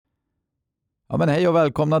Ja, men hej och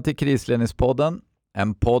välkomna till Krisledningspodden.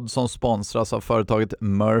 En podd som sponsras av företaget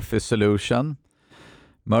Murphy Solution.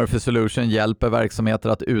 Murphy Solution hjälper verksamheter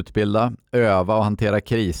att utbilda, öva och hantera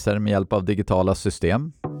kriser med hjälp av digitala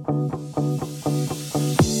system.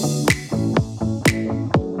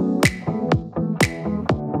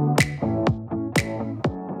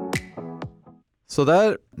 Så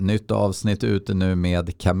där, nytt avsnitt ute nu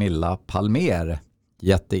med Camilla Palmér.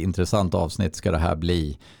 Jätteintressant avsnitt ska det här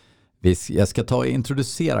bli. Jag ska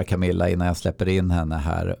introducera Camilla innan jag släpper in henne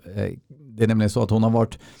här. Det är nämligen så att hon har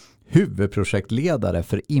varit huvudprojektledare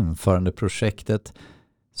för införandeprojektet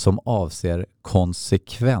som avser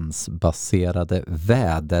konsekvensbaserade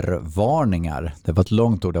vädervarningar. Det var ett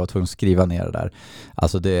långt ord, jag var tvungen att skriva ner det där.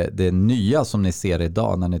 Alltså det nya som ni ser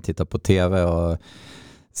idag när ni tittar på tv och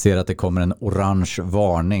ser att det kommer en orange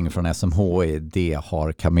varning från SMHI, det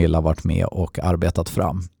har Camilla varit med och arbetat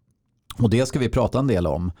fram. Och det ska vi prata en del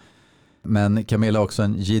om. Men Camilla har också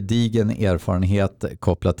en gedigen erfarenhet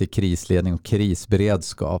kopplat till krisledning och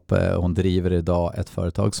krisberedskap. Hon driver idag ett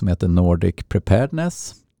företag som heter Nordic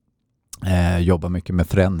Preparedness. Jobbar mycket med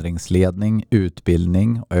förändringsledning,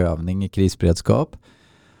 utbildning och övning i krisberedskap.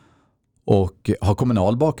 Och har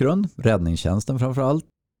kommunal bakgrund, räddningstjänsten framförallt.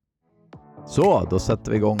 Så, då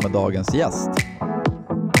sätter vi igång med dagens gäst.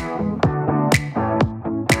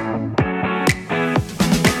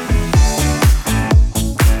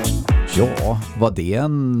 Ja, var det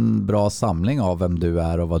en bra samling av vem du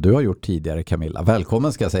är och vad du har gjort tidigare, Camilla?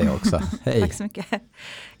 Välkommen ska jag säga också. Hej. Tack så mycket.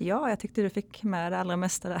 Ja, jag tyckte du fick med det allra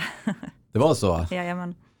mesta där. Det var så?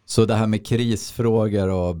 Jajamän. Så det här med krisfrågor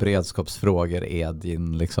och beredskapsfrågor är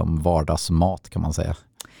din liksom vardagsmat kan man säga?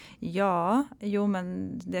 Ja,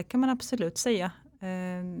 men det kan man absolut säga.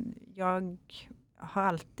 Jag har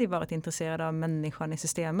alltid varit intresserad av människan i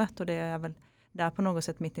systemet och det är väl där på något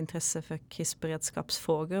sätt mitt intresse för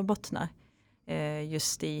krisberedskapsfrågor bottnar.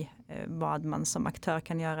 Just i vad man som aktör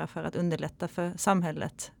kan göra för att underlätta för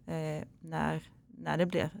samhället när det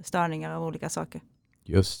blir störningar av olika saker.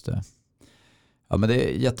 Just det. Ja, men det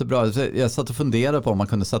är jättebra. Jag satt och funderade på om man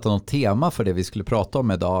kunde sätta något tema för det vi skulle prata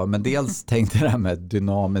om idag. Men dels tänkte jag det här med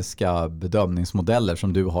dynamiska bedömningsmodeller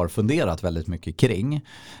som du har funderat väldigt mycket kring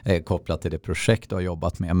kopplat till det projekt du har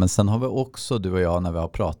jobbat med. Men sen har vi också, du och jag, när vi har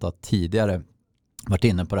pratat tidigare, varit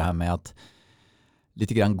inne på det här med att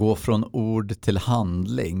lite grann gå från ord till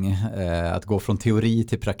handling. Att gå från teori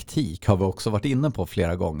till praktik har vi också varit inne på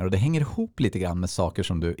flera gånger. Och det hänger ihop lite grann med saker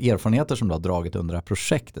som erfarenheter som du har dragit under det här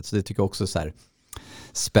projektet. Så det tycker jag också är så här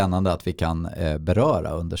spännande att vi kan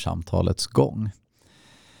beröra under samtalets gång.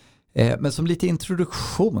 Men som lite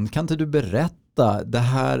introduktion, kan inte du berätta det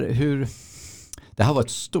här var ett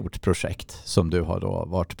stort projekt som du har då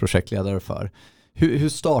varit projektledare för. Hur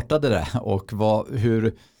startade det och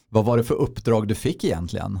vad var det för uppdrag du fick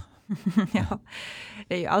egentligen? Ja,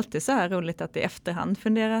 det är ju alltid så här roligt att i efterhand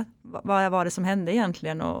fundera vad var det som hände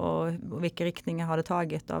egentligen och vilka riktningar har det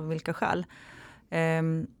tagit av vilka skäl.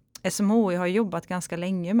 SMHI har jobbat ganska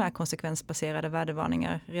länge med konsekvensbaserade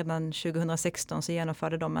vädervarningar. Redan 2016 så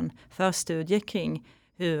genomförde de en förstudie kring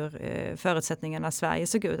hur förutsättningarna i Sverige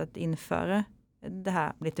såg ut att införa det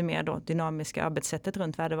här lite mer då dynamiska arbetssättet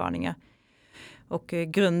runt vädervarningar. Och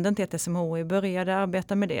grunden till att SMHI började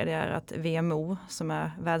arbeta med det är att WMO, som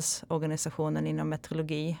är världsorganisationen inom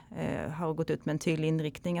meteorologi, har gått ut med en tydlig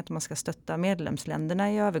inriktning att man ska stötta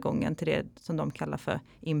medlemsländerna i övergången till det som de kallar för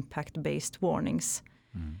impact-based warnings.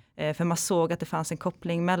 För man såg att det fanns en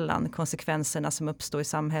koppling mellan konsekvenserna som uppstår i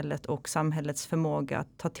samhället och samhällets förmåga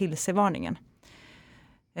att ta till sig varningen.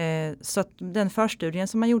 Så att den förstudien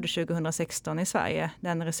som man gjorde 2016 i Sverige,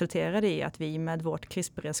 den resulterade i att vi med vårt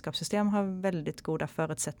krisberedskapssystem har väldigt goda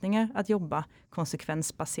förutsättningar att jobba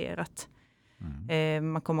konsekvensbaserat.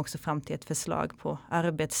 Man kom också fram till ett förslag på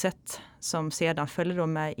arbetssätt som sedan följde då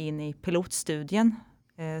med in i pilotstudien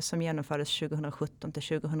som genomfördes 2017 till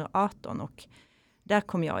 2018 och där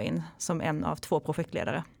kom jag in som en av 2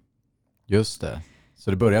 projektledare. Just det.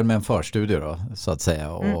 Så det började med en förstudie då, så att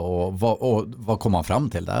säga. Och vad kom man fram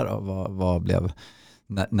till där? Vad blev,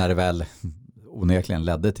 när det väl onekligen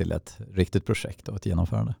ledde till ett riktigt projekt och ett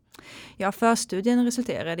genomförande? Ja, förstudien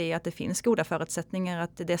resulterade i att det finns goda förutsättningar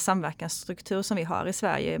att det samverkansstruktur som vi har i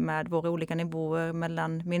Sverige med våra olika nivåer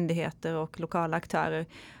mellan myndigheter och lokala aktörer,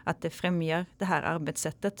 att det främjar det här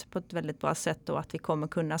arbetssättet på ett väldigt bra sätt och att vi kommer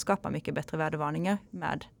kunna skapa mycket bättre vädervarningar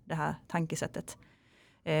med det här tankesättet.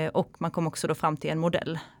 Och man kom också då fram till en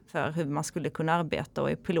modell för hur man skulle kunna arbeta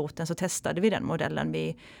och i piloten så testade vi den modellen.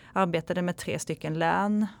 Vi arbetade med 3 stycken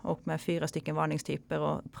län och med 4 stycken varningstyper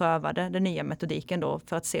och prövade den nya metodiken då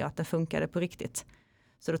för att se att den funkade på riktigt.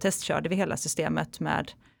 Så då testkörde vi hela systemet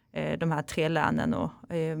med de här 3 länen och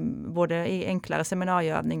både i enklare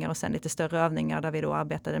seminarieövningar och sen lite större övningar där vi då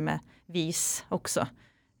arbetade med VIS också.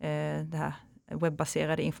 Det här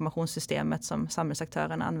webbaserade informationssystemet som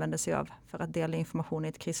samhällsaktörerna använder sig av för att dela information i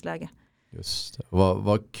ett krisläge. Just det.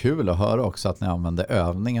 Vad kul att höra också att ni använder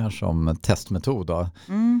övningar som testmetod då.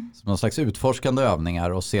 Som någon slags utforskande övningar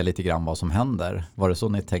och se lite grann vad som händer. Var det så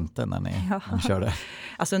ni tänkte när ni körde?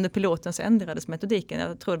 Alltså under piloten så ändrades metodiken.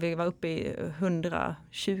 Jag tror vi var uppe i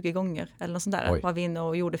 120 gånger eller något sånt där. Var vi inne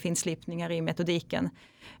och gjorde finslipningar i metodiken.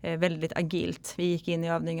 Väldigt agilt. Vi gick in i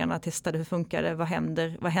övningarna, testade hur funkar det,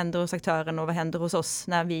 vad händer hos aktören och vad händer hos oss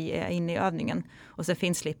när vi är inne i övningen. Och sen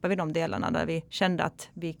finslipar vi de delarna där vi kände att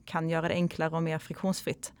vi kan göra det enklare och mer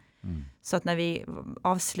friktionsfritt. Så att när vi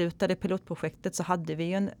avslutade pilotprojektet så hade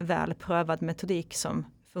vi en väl prövad metodik som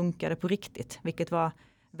funkade på riktigt. Vilket var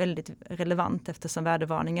väldigt relevant eftersom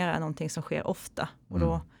värdevarningar är någonting som sker ofta. Och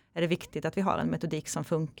då är det viktigt att vi har en metodik som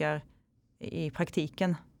funkar i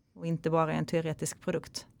praktiken och inte bara en teoretisk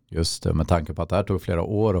produkt. Just det, med tanke på att det här tog flera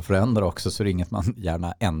år att förändra också så är det inget man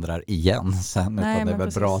gärna ändrar igen sen. Nej, utan det är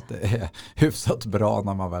väl bra att det är hyfsat bra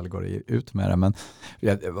när man väl går ut med det. Men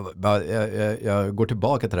jag går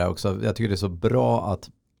tillbaka till det här också. Jag tycker det är så bra att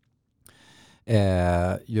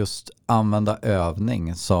just använda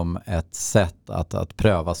övning som ett sätt att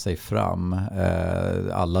pröva sig fram.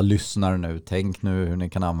 Alla lyssnar nu, tänk nu hur ni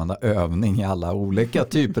kan använda övning i alla olika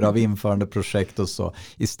typer av införandeprojekt och så.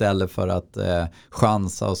 Istället för att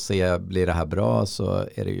chansa och se, blir det här bra, så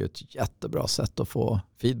är det ju ett jättebra sätt att få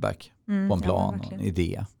feedback på en plan och en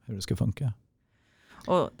idé hur det ska funka.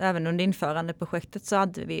 Och även under införandeprojektet så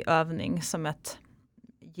hade vi övning som ett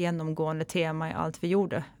genomgående tema i allt vi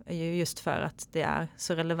gjorde, just för att det är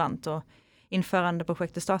så relevant. Och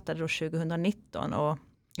införandeprojektet startade då 2019 och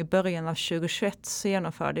i början av 2021 så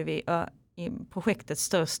genomförde vi i projektets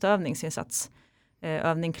största övningsinsats,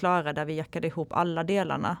 övning Klara, där vi jackade ihop alla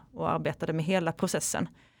delarna och arbetade med hela processen.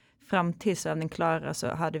 Fram tills övning Klara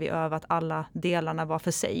så hade vi övat alla delarna var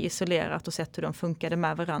för sig isolerat och sett hur de funkade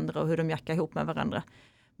med varandra och hur de jackade ihop med varandra.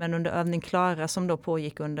 Men under övning Klara, som då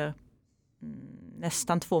pågick under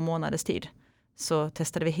nästan 2 månaders tid, så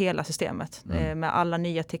testade vi hela systemet med alla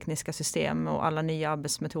nya tekniska system och alla nya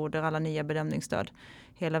arbetsmetoder, alla nya bedömningsstöd.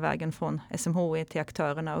 Hela vägen från SMHI till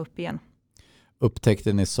aktörerna upp igen.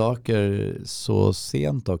 Upptäckte ni saker så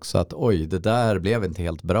sent också att oj, det där blev inte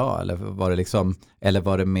helt bra? Eller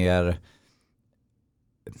var det mer,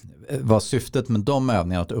 var syftet med de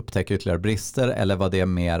övningarna att upptäcka ytterligare brister, eller var det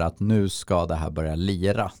mer att nu ska det här börja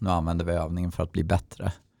lira? Nu använder vi övningen för att bli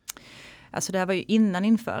bättre. Alltså det här var ju innan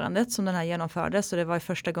införandet som den här genomfördes, så det var ju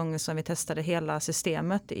första gången som vi testade hela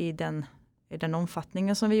systemet i den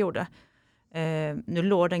omfattningen som vi gjorde. Nu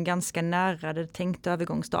låg den ganska nära det tänkta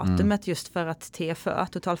övergångsdatumet just för att TFÖ,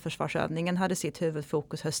 totalförsvarsövningen, hade sitt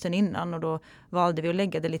huvudfokus hösten innan, och då valde vi att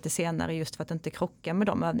lägga det lite senare just för att inte krocka med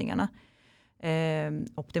de övningarna.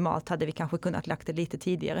 Optimalt hade vi kanske kunnat lagt det lite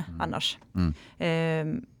tidigare annars.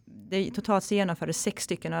 Totalt så genomfördes 6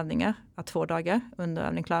 stycken övningar av 2 dagar under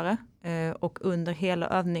övning Klara. Och under hela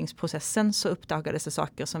övningsprocessen så uppdagades det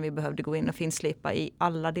saker som vi behövde gå in och finslipa i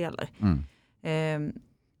alla delar.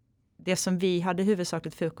 Det som vi hade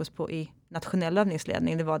huvudsakligt fokus på i nationell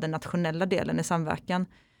övningsledning, det var den nationella delen i samverkan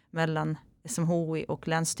mellan SMHI och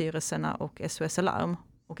länsstyrelserna och SOS Alarm.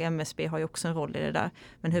 Och MSB har ju också en roll i det där.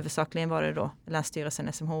 Men huvudsakligen var det då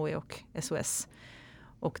länsstyrelsen, SMHI och SOS.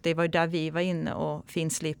 Och det var ju där vi var inne och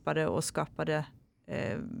finslipade och skapade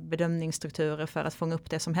bedömningsstrukturer för att fånga upp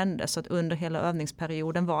det som hände. Så att under hela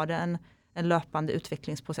övningsperioden var det en löpande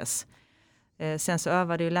utvecklingsprocess. Sen så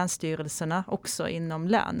övade ju länsstyrelserna också inom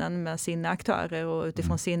länen med sina aktörer och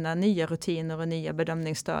utifrån sina nya rutiner och nya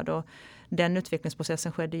bedömningsstöd. Och den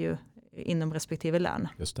utvecklingsprocessen skedde ju inom respektive län.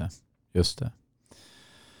 Just det.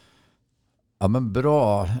 Ja, men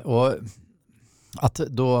bra. Och att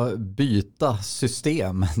då byta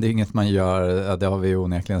system, det är inget man gör, det har vi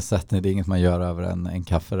onekligen sett, det är inget man gör över en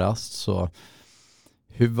kafferast. Så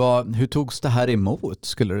hur togs det här emot,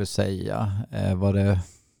 skulle du säga?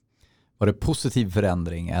 Var det positiv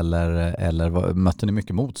förändring eller mötte ni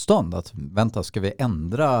mycket motstånd? Att vänta, ska vi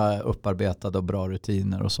ändra upparbetade och bra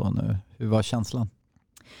rutiner och så nu? Hur var känslan?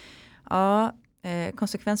 Ja,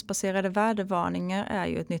 konsekvensbaserade värdevarningar är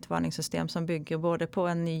ju ett nytt varningssystem som bygger både på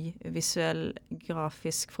en ny visuell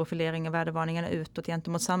grafisk profilering av värdevarningarna utåt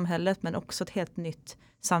gentemot samhället, men också ett helt nytt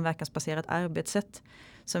samverkansbaserat arbetssätt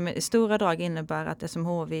som i stora drag innebär att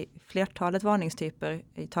SMHI flertalet varningstyper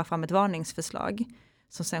tar fram ett varningsförslag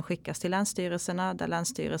som sen skickas till länsstyrelserna, där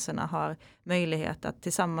länsstyrelserna har möjlighet att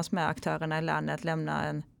tillsammans med aktörerna i länet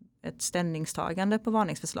lämna ett ställningstagande på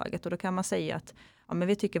varningsförslaget. Och då kan man säga att men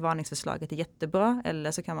vi tycker varningsförslaget är jättebra.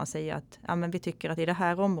 Eller så kan man säga att men vi tycker att i det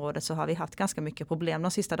här området så har vi haft ganska mycket problem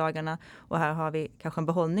de sista dagarna. Och här har vi kanske en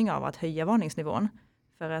behållning av att höja varningsnivån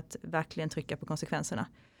för att verkligen trycka på konsekvenserna.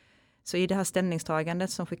 Så i det här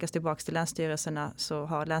ställningstagandet som skickas tillbaka till länsstyrelserna så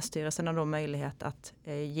har länsstyrelserna då möjlighet att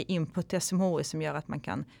ge input till SMHI som gör att man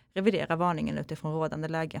kan revidera varningen utifrån rådande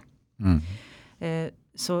läge.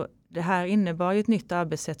 Så det här innebar ju ett nytt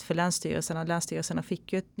arbetssätt för länsstyrelserna. Länsstyrelserna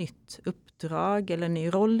fick ju ett nytt uppdrag eller ny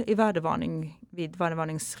roll i värdevarning vid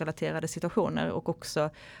värdevarningsrelaterade situationer och också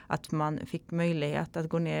att man fick möjlighet att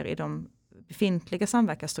gå ner i de befintliga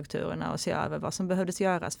samverkansstrukturerna och se över vad som behövdes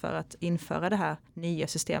göras för att införa det här nya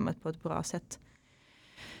systemet på ett bra sätt.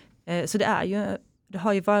 Så det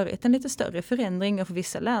har ju varit en lite större förändring och för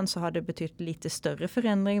vissa län så har det betytt lite större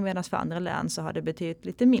förändring medan för andra län så har det betytt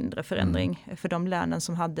lite mindre förändring. För de länen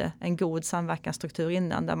som hade en god samverkansstruktur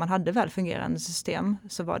innan där man hade väl fungerande system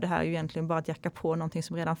så var det här ju egentligen bara att jacka på någonting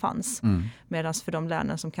som redan fanns. Medan för de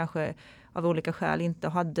länen som kanske av olika skäl inte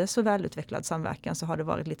hade så välutvecklad samverkan så har det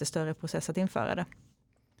varit lite större process att införa det.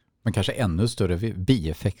 Men kanske ännu större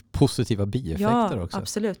positiva bieffekter också. Ja,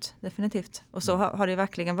 absolut. Definitivt. Och så har det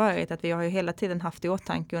verkligen varit att vi har ju hela tiden haft i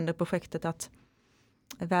åtanke under projektet att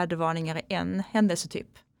vädervarningar är en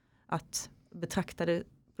händelsetyp. Att betrakta det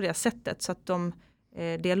på det sättet. Så att de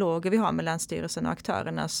dialoger vi har med länsstyrelsen och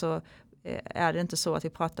aktörerna så är det inte så att vi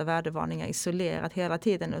pratar vädervarningar isolerat hela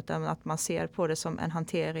tiden utan att man ser på det som en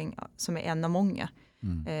hantering som är en av många.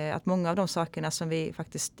 Att många av de sakerna som vi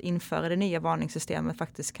faktiskt inför i det nya varningssystemet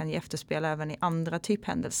faktiskt kan ge efterspel även i andra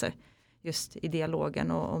typhändelser. Just i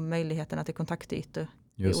dialogen och möjligheterna till kontaktytor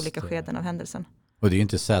i olika skeden av händelsen. Och det är ju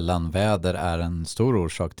inte sällan väder är en stor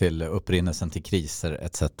orsak till upprinnelsen till kriser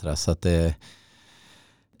etc. Så att det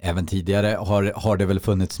även tidigare har det väl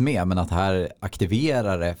funnits med men att här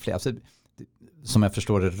aktiverar det fler. Alltså, som jag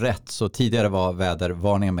förstår det rätt så tidigare var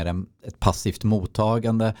vädervarningar mer ett passivt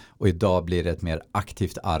mottagande och idag blir det ett mer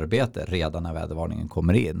aktivt arbete redan när vädervarningen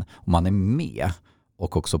kommer in. Och man är med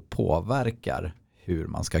och också påverkar hur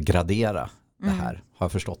man ska gradera det här. Har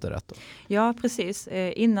jag förstått det rätt då? Ja, precis.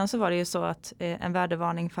 Innan så var det ju så att en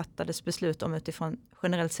vädervarning fattades beslut om utifrån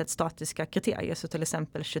generellt sett statiska kriterier. Så till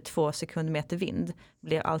exempel 22 sekundmeter vind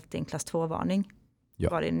blir alltid en klass 2-varning. Ja.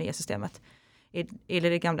 Var det i det nya systemet. I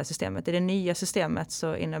det gamla systemet. I det nya systemet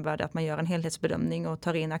så innebär det att man gör en helhetsbedömning och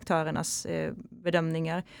tar in aktörernas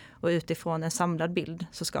bedömningar och utifrån en samlad bild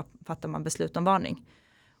så fattar man beslut om varning.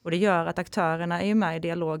 Och det gör att aktörerna är ju med i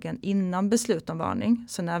dialogen innan beslut om varning.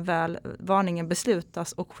 Så när väl varningen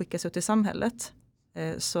beslutas och skickas ut i samhället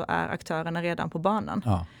så är aktörerna redan på banan.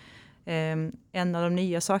 Ja. En av de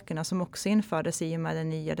nya sakerna som också infördes i och med det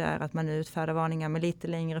nya det är att man nu utfärdar varningar med lite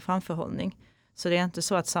längre framförhållning. Så det är inte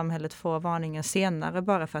så att samhället får varningen senare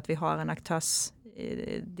bara för att vi har en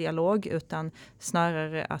aktörsdialog utan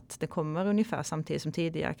snarare att det kommer ungefär samtidigt som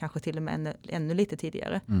tidigare, kanske till och med ännu lite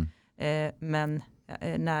tidigare. Men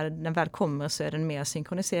när den väl kommer så är den mer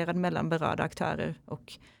synkroniserad mellan berörda aktörer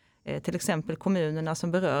och till exempel kommunerna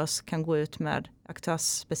som berörs kan gå ut med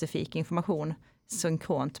aktörsspecifik information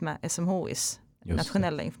synkront med SMHIs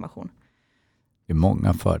nationella information. Det är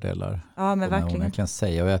många fördelar. Ja, men verkligen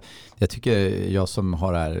säga. Och jag tycker jag som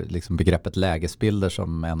har det här liksom begreppet lägesbilder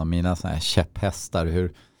som en av mina såna här käpphästar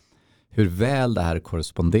hur väl det här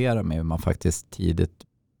korresponderar med hur man faktiskt tidigt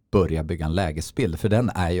börjar bygga en lägesbild. För den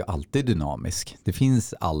är ju alltid dynamisk. Det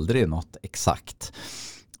finns aldrig något exakt.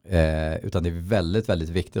 Utan det är väldigt, väldigt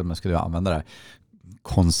viktigt om man skulle använda det här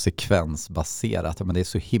konsekvensbaserat. Men det är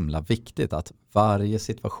så himla viktigt att varje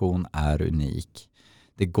situation är unik.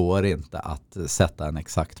 Det går inte att sätta en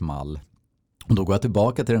exakt mall. Och då går jag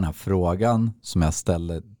tillbaka till den här frågan som jag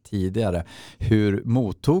ställde tidigare. Hur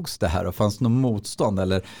mottogs det här? Och fanns det något motstånd?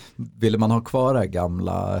 Eller ville man ha kvar det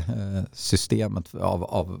gamla systemet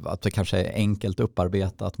av att det kanske är enkelt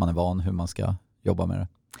upparbetat, att man är van hur man ska jobba med det?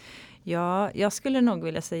 Ja, jag skulle nog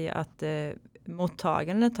vilja säga att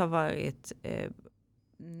mottagandet har varit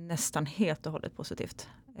nästan helt och hållet positivt.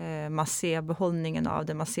 Man ser behållningen av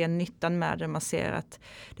det, man ser nyttan med det, man ser att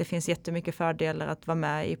det finns jättemycket fördelar att vara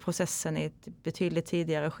med i processen i ett betydligt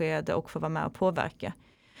tidigare skede och få vara med och påverka.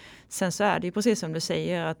 Sen så är det ju precis som du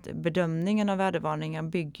säger att bedömningen av vädervarningar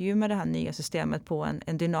bygger ju med det här nya systemet på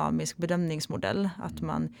en dynamisk bedömningsmodell. Att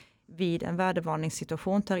man vid en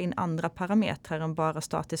vädervarningssituation tar in andra parametrar än bara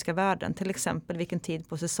statiska värden. Till exempel vilken tid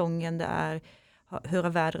på säsongen det är, hur har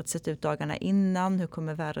vädret sett ut dagarna innan, hur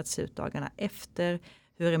kommer vädret se ut dagarna efter,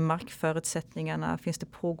 hur är markförutsättningarna, finns det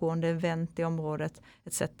pågående event i området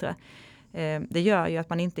etc. Det gör ju att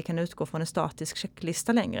man inte kan utgå från en statisk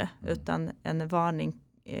checklista längre utan en varning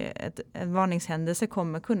en varningshändelse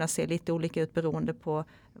kommer kunna se lite olika ut beroende på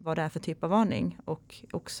vad det är för typ av varning. Och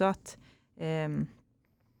också att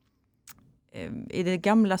i det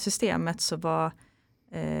gamla systemet så var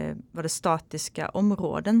det statiska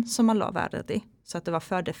områden som man la värdet i. Så att det var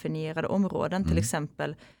fördefinierade områden, till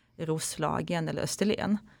exempel Roslagen eller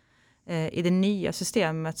Österlen. I det nya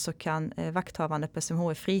systemet så kan vakthavande på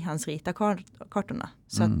SMHI frihandsrita kartorna.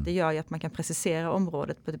 Så att det gör ju att man kan precisera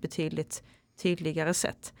området på ett betydligt tydligare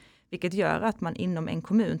sätt. Vilket gör att man inom en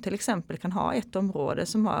kommun till exempel kan ha ett område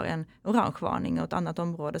som har en orange varning och ett annat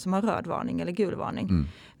område som har röd varning eller gul varning.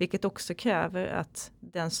 Vilket också kräver att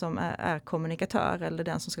den som är kommunikatör eller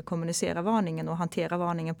den som ska kommunicera varningen och hantera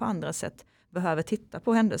varningen på andra sätt behöver titta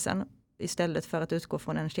på händelsen istället för att utgå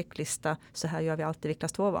från en checklista. Så här gör vi alltid vid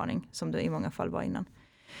klass 2-varning som det i många fall var innan.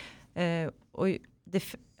 Och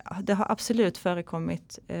det har absolut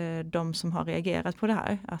förekommit de som har reagerat på det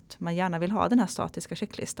här. Att man gärna vill ha den här statiska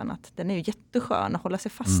checklistan. Att den är ju jätteskön att hålla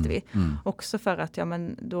sig fast vid. Också för att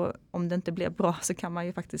då, om det inte blir bra så kan man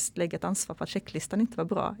ju faktiskt lägga ett ansvar på att checklistan inte var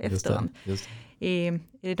bra efterhand. I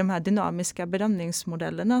de här dynamiska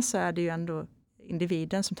bedömningsmodellerna så är det ju ändå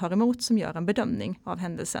individen som tar emot som gör en bedömning av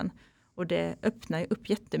händelsen. Och det öppnar ju upp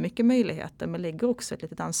jättemycket möjligheter men lägger också ett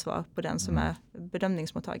litet ansvar på den som är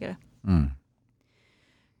bedömningsmottagare.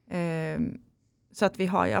 Så att vi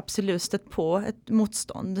har ju absolut stött på ett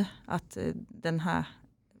motstånd att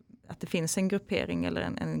det finns en gruppering eller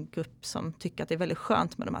en grupp som tycker att det är väldigt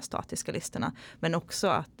skönt med de här statiska listorna. Men också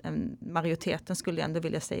att majoriteten skulle ändå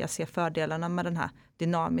vilja säga se fördelarna med den här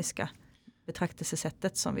dynamiska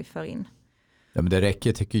betraktelsesättet som vi för in. Ja, men det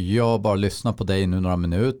räcker tycker jag bara lyssna på dig nu några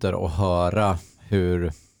minuter och höra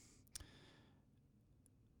hur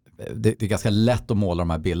det är ganska lätt att måla de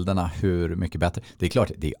här bilderna hur mycket bättre. Det är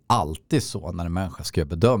klart, det är alltid så när en människa ska göra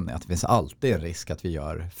bedömning att det finns alltid en risk att vi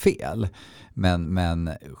gör fel. Men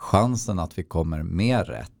chansen att vi kommer mer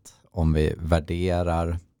rätt om vi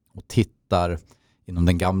värderar och tittar inom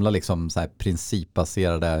den gamla liksom så här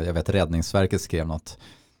principbaserade, jag vet Räddningsverket skrev något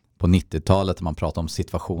på 90-talet där man pratar om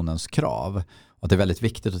situationens krav. Och det är väldigt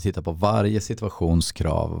viktigt att titta på varje situations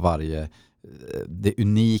krav, det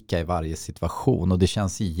unika i varje situation. Och det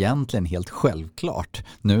känns egentligen helt självklart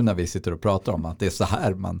nu när vi sitter och pratar om att det är så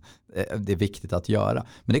här det är viktigt att göra.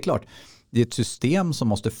 Men det är klart, det är ett system som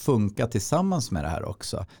måste funka tillsammans med det här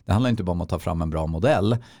också. Det handlar inte bara om att ta fram en bra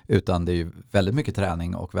modell utan det är ju väldigt mycket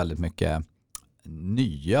träning och väldigt mycket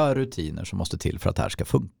nya rutiner som måste till för att det här ska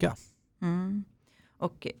funka.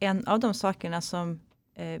 Och en av de sakerna som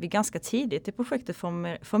vi ganska tidigt i projektet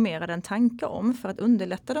formerade en tanke om för att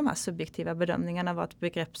underlätta de här subjektiva bedömningarna var ett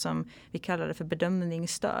begrepp som vi kallade för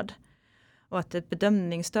bedömningsstöd. Och att ett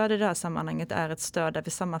bedömningsstöd i det här sammanhanget är ett stöd där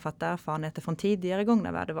vi sammanfattar erfarenheter från tidigare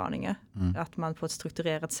gångna vädervarningar. Att man på ett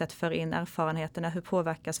strukturerat sätt för in erfarenheterna. Hur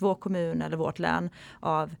påverkas vår kommun eller vårt län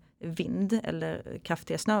av vind eller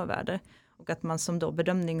kraftiga snöväder. Och att man som då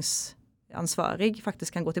bedömningsansvarig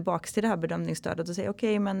faktiskt kan gå tillbaka till det här bedömningsstödet och säga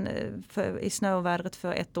okej, men i snövädret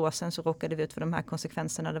för 1 år sedan så råkade vi ut för de här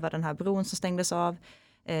konsekvenserna. Det var den här bron som stängdes av.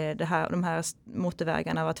 De här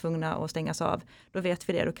motorvägarna var tvungna att stängas av. Då vet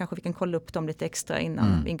vi det. Då kanske vi kan kolla upp dem lite extra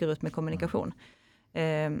innan vi går ut med kommunikation.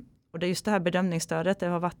 Och det är just det här bedömningsstödet.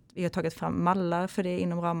 Vi har tagit fram mallar för det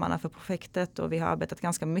inom ramarna för projektet och vi har arbetat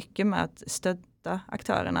ganska mycket med att stötta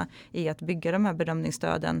aktörerna i att bygga de här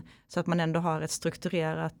bedömningsstöden så att man ändå har ett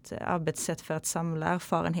strukturerat arbetssätt för att samla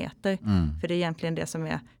erfarenheter. För det är egentligen det som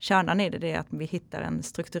är kärnan i det. Det är att vi hittar en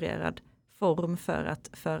strukturerad form för att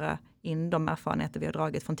föra in de erfarenheter vi har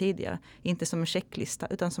dragit från tidigare. Inte som en checklista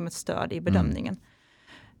utan som ett stöd i bedömningen.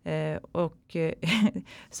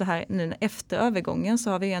 Så här nu efter övergången så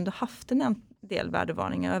har vi ändå haft en del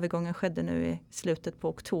vädervarningar. Övergången skedde nu i slutet på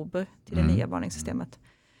oktober till det nya varningssystemet.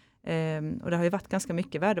 Och det har ju varit ganska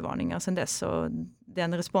mycket vädervarningar sedan dess. Och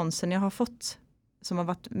den responsen jag har fått som har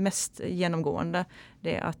varit mest genomgående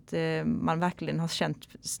det är att man verkligen har känt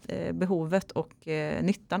behovet och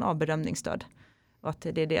nyttan av bedömningsstöd. Och att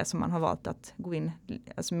det är det som man har valt att gå in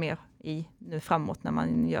alltså mer i nu framåt när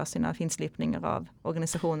man gör sina finslipningar av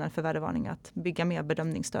organisationen för vädervarningar. Att bygga mer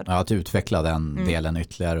bedömningsstöd. Ja, att utveckla den delen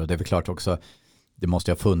ytterligare. Och det är väl klart också, det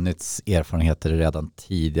måste ju ha funnits erfarenheter redan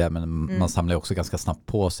tidigare. Men man samlar också ganska snabbt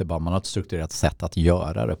på sig. Bara man har ett strukturerat sätt att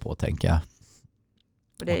göra det på, tänker jag.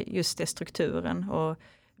 Och det är just det strukturen. Och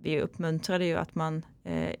vi uppmuntrade ju att man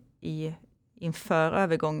inför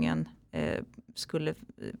övergången skulle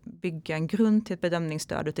bygga en grund till ett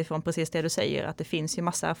bedömningsstöd utifrån precis det du säger, att det finns ju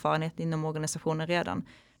massa erfarenhet inom organisationen redan.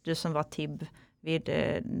 Du som var TIB vid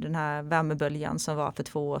den här värmeböljan som var för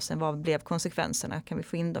 2 år sedan, vad blev konsekvenserna? Kan vi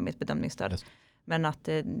få in dem i ett bedömningsstöd? Yes. Men att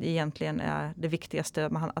det egentligen är det viktigaste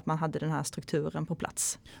att man hade den här strukturen på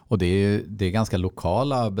plats. Och det är ganska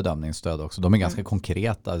lokala bedömningsstöd också. De är ganska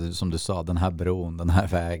konkreta, som du sa, den här bron, den här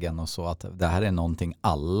vägen och så. Att det här är någonting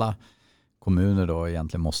alla kommuner då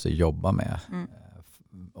egentligen måste jobba med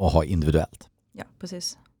och ha individuellt. Ja,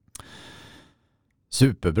 precis.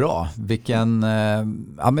 Superbra.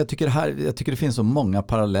 Men jag tycker det finns så många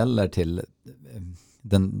paralleller till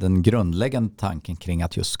den grundläggande tanken kring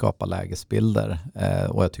att just skapa lägesbilder.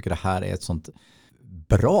 Och jag tycker det här är ett sånt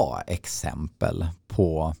bra exempel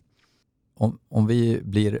på om vi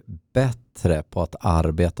blir bättre på att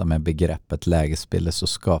arbeta med begreppet lägesbilder så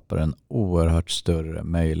skapar det en oerhört större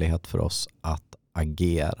möjlighet för oss att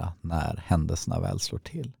agera när händelserna väl slår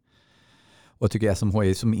till. Och jag tycker SMHI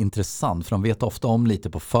är så intressant för de vet ofta om lite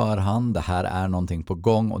på förhand. Det här är någonting på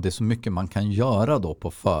gång och det är så mycket man kan göra då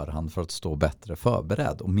på förhand för att stå bättre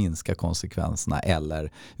förberedd och minska konsekvenserna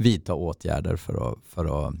eller vidta åtgärder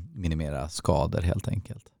för att minimera skador helt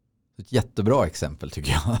enkelt. Ett jättebra exempel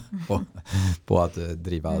tycker jag på att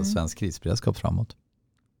driva svensk krisberedskap framåt.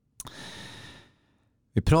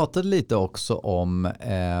 Vi pratade lite också om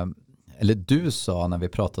eller du sa när vi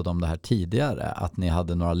pratade om det här tidigare att ni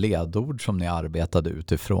hade några ledord som ni arbetade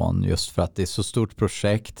utifrån just för att det är så stort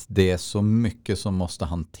projekt, det är så mycket som måste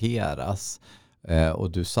hanteras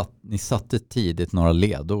och ni satte tidigt några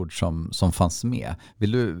ledord som fanns med.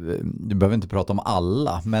 Du behöver inte prata om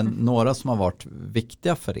alla, men några som har varit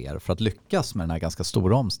viktiga för er för att lyckas med den här ganska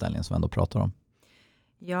stora omställningen som vi ändå pratar om.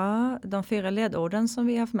 Ja, de 4 ledorden som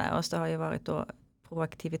vi har haft med oss det har ju varit då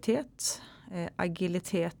proaktivitet,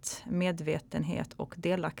 agilitet, medvetenhet och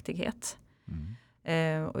delaktighet.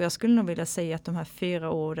 Och jag skulle nog vilja säga att de här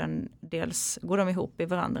 4 orden dels går de ihop i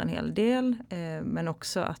varandra en hel del men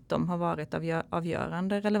också att de har varit av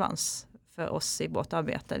avgörande relevans för oss i vårt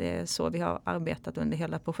arbete. Det är så vi har arbetat under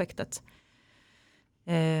hela projektet.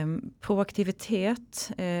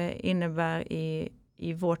 Proaktivitet innebär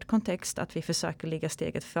i vårt kontext att vi försöker ligga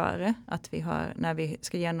steget före. Att vi har, när vi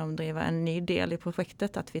ska genomdriva en ny del i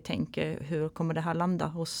projektet, att vi tänker hur kommer det här landa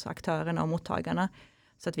hos aktörerna och mottagarna.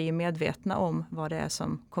 Så att vi är medvetna om vad det är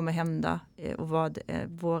som kommer hända och vad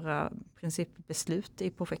våra principbeslut i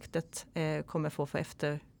projektet kommer få för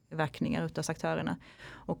efterverkningar utav aktörerna.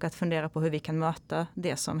 Och att fundera på hur vi kan möta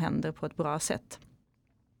det som händer på ett bra sätt.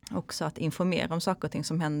 Också att informera om saker och ting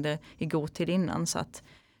som händer i god tid innan så att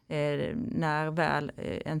när väl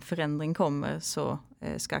en förändring kommer så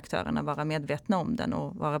ska aktörerna vara medvetna om den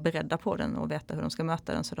och vara beredda på den och veta hur de ska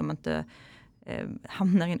möta den så de inte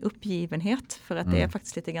hamnar i en uppgivenhet. För att det är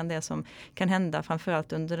faktiskt lite grann det som kan hända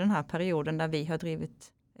framförallt under den här perioden där vi har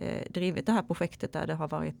drivit det här projektet där det har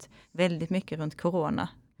varit väldigt mycket runt corona.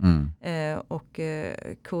 Och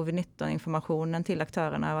covid-19-informationen till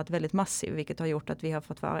aktörerna har varit väldigt massiv vilket har gjort att vi har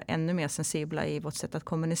fått vara ännu mer sensibla i vårt sätt att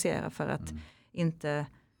kommunicera för att inte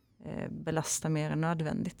belasta mer än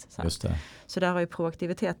nödvändigt. Så där har ju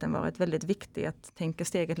proaktiviteten varit väldigt viktig att tänka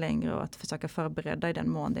steget längre och att försöka förbereda i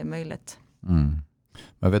den mån det är möjligt.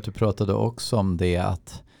 Jag vet du pratade också om det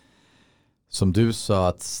att som du sa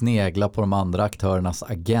att snegla på de andra aktörernas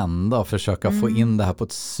agenda och försöka få in det här på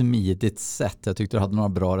ett smidigt sätt. Jag tyckte du hade några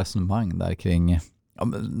bra resonemang där kring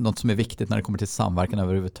något som är viktigt när det kommer till samverkan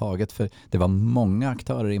överhuvudtaget för det var många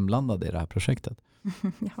aktörer inblandade i det här projektet.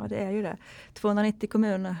 Ja, det är ju det. 290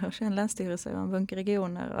 kommuner och 21 länsstyrelser och en bunker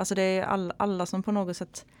regioner. Alltså det är alla som på något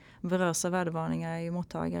sätt berörs av vädervarningar är ju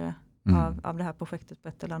mottagare av det här projektet på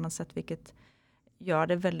ett eller annat sätt. Vilket gör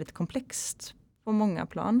det väldigt komplext på många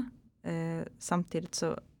plan. Samtidigt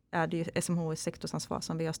så är det ju SMHIs sektorsansvar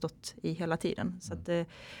som vi har stått i hela tiden. Så att,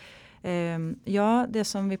 det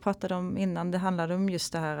som vi pratade om innan det handlade om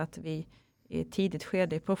just det här att vi i ett tidigt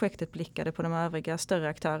skede i projektet blickade på de övriga större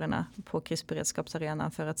aktörerna på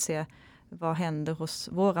krisberedskapsarenan för att se vad händer hos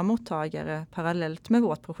våra mottagare parallellt med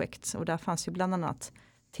vårt projekt. Och där fanns ju bland annat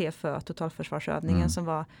TFÖ, totalförsvarsövningen, som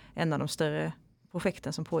var en av de större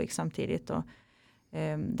projekten som pågick samtidigt. Och,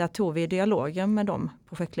 där tog vi dialoger med de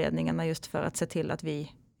projektledningarna just för att se till att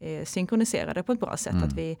vi synkroniserade på ett bra sätt.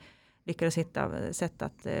 Att vi lyckades hitta sätt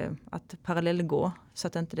att parallellgå så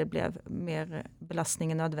att inte det blev mer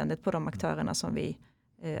belastning än nödvändigt på de aktörerna som vi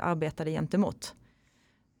arbetade gentemot.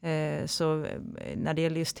 Så när det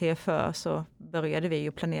gäller just TFÖ så började vi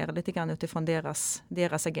ju planera lite grann utifrån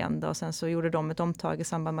deras agenda och sen så gjorde de ett omtag i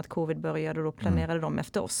samband med att covid började och då planerade de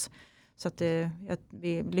efter oss. Så att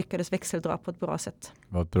vi lyckades växeldra på ett bra sätt.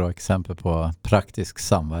 Det var ett bra exempel på praktisk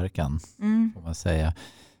samverkan får man säga.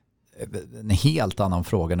 En helt annan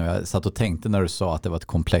fråga nu. Jag satt och tänkte när du sa att det var ett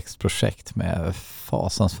komplext projekt med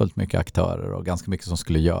fasansfullt mycket aktörer och ganska mycket som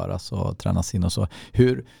skulle göras och tränas in och så.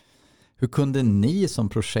 Hur Hur kunde ni som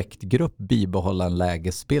projektgrupp bibehålla en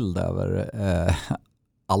lägesbild över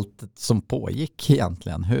allt som pågick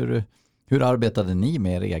egentligen? Hur arbetade ni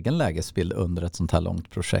med er egen lägesbild under ett sånt här långt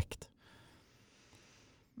projekt?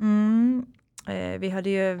 Vi hade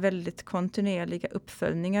ju väldigt kontinuerliga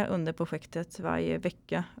uppföljningar under projektet. Varje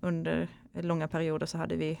vecka under långa perioder så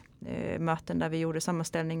hade vi möten där vi gjorde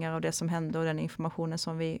sammanställningar av det som hände och den informationen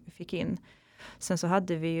som vi fick in. Sen så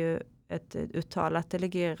hade vi ju ett uttalat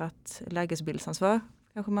delegerat lägesbildsansvar,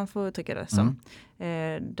 kanske man får uttrycka det som.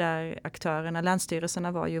 Där aktörerna,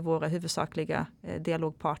 länsstyrelserna var ju våra huvudsakliga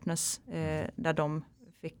dialogpartners, där de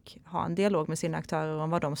fick ha en dialog med sina aktörer om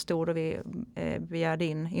vad de stod, och vi begärde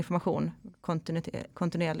in information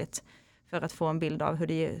kontinuerligt för att få en bild av hur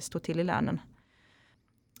det stod till i länen.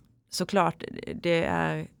 Såklart,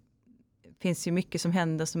 finns ju mycket som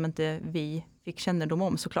händer som inte vi fick kännedom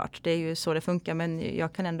om såklart. Det är ju så det funkar, men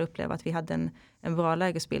jag kan ändå uppleva att vi hade en bra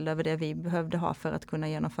lägesbild över det vi behövde ha för att kunna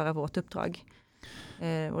genomföra vårt uppdrag.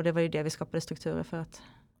 Och det var ju det vi skapade strukturer för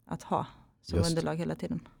att ha som underlag hela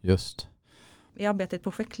tiden. Just. Vi arbetade ett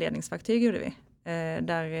projektledningsverktyg gjorde vi.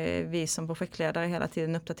 Där vi som projektledare hela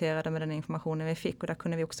tiden uppdaterade med den informationen vi fick, och där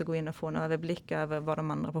kunde vi också gå in och få en överblick över vad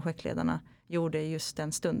de andra projektledarna gjorde just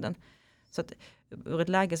den stunden. Så att ur ett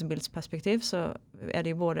lägesbildsperspektiv så är det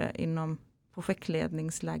ju både inom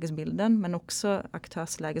projektledningslägesbilden men också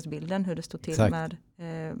aktörslägesbilden, hur det står till med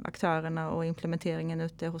aktörerna och implementeringen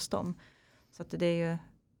ute hos dem. Så att det är ju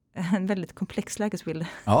en väldigt komplex lägesbild.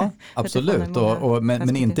 Ja, absolut.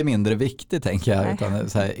 Men inte mindre viktigt tänker jag, utan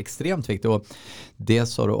så här extremt viktigt. Och det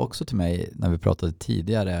sa du också till mig när vi pratade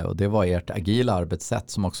tidigare, och det var ert agila arbetssätt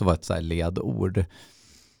som också var ett så här ledord.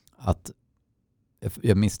 Att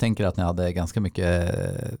jag misstänker att ni hade ganska mycket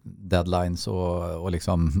deadlines och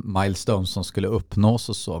liksom milestones som skulle uppnås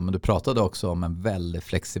och så. Men du pratade också om en väldig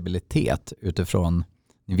flexibilitet utifrån,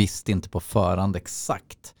 ni visste inte på förhand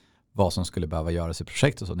exakt vad som skulle behöva göras i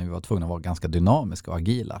projektet, så ni var tvungna att vara ganska dynamiska och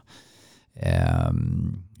agila.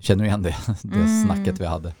 Känner du igen det snacket vi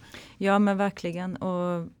hade? Ja, men verkligen.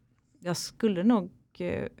 Och jag skulle nog...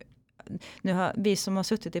 vi som har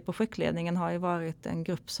suttit i projektledningen har ju varit en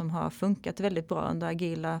grupp som har funkat väldigt bra under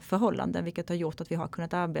agila förhållanden, vilket har gjort att vi har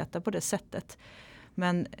kunnat arbeta på det sättet.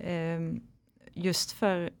 Men just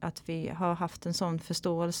för att vi har haft en sån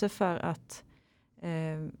förståelse för att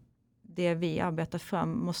det vi arbetar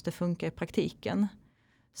fram måste funka i praktiken,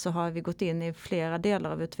 så har vi gått in i flera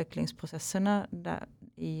delar av utvecklingsprocesserna där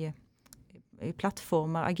i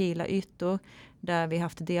plattformar, agila ytor, där vi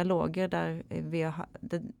haft dialoger där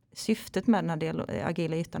syftet med den här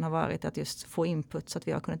agila ytan har varit att just få input så att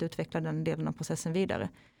vi har kunnat utveckla den delen av processen vidare.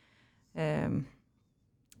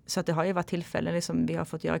 Så att det har ju varit tillfällen liksom vi har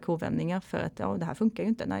fått göra kovändningar för att det här funkar ju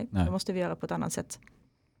inte. Nej, det måste vi göra på ett annat sätt.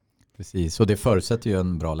 Precis, och det förutsätter ju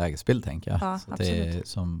en bra lägesbild tänker jag. Ja, så det är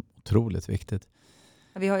som otroligt viktigt.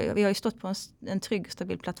 Vi har ju stått på en trygg,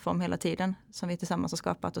 stabil plattform hela tiden som vi tillsammans har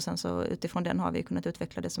skapat, och sen så utifrån den har vi kunnat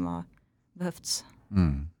utveckla det som har behövts.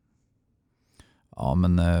 Ja,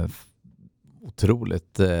 men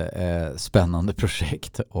otroligt spännande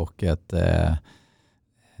projekt, och ett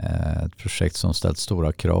projekt som ställt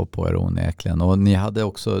stora krav på er onekligen. Och ni hade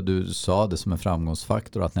också, du sa det som en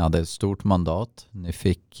framgångsfaktor, att ni hade ett stort mandat. Ni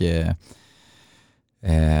fick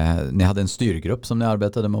ni hade en styrgrupp som ni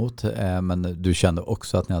arbetade mot, men du kände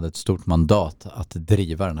också att ni hade ett stort mandat att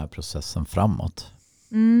driva den här processen framåt.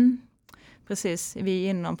 Precis, vi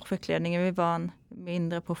inom projektledningen, vi var en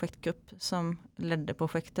mindre projektgrupp som ledde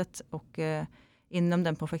projektet, och inom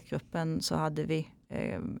den projektgruppen så hade vi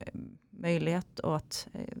möjlighet att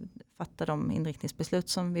fatta de inriktningsbeslut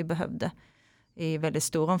som vi behövde i väldigt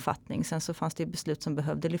stor omfattning. Sen så fanns det beslut som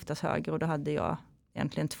behövde lyftas högre, och då hade jag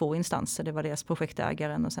egentligen 2 instanser. Det var dels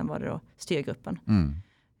projektägaren och sen var det då styrgruppen.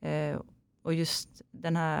 Och just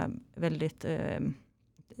den här väldigt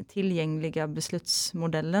tillgängliga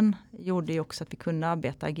beslutsmodellen gjorde ju också att vi kunde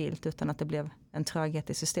arbeta agilt utan att det blev en tröghet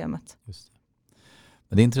i systemet. Just det.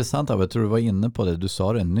 Men det är intressant, jag tror du var inne på det, du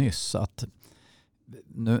sa det nyss, att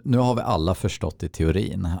nu har vi alla förstått i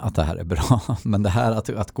teorin att det här är bra, men det här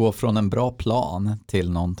att gå från en bra plan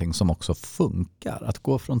till någonting som också funkar, att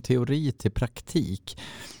gå från teori till praktik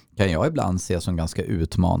kan jag ibland se som ganska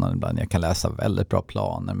utmanande. Ibland jag kan läsa väldigt bra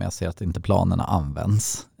planer, men jag ser att inte planerna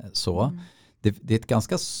används så. Det är ett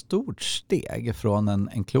ganska stort steg från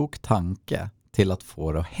en klok tanke till att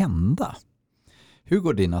få det att hända. Hur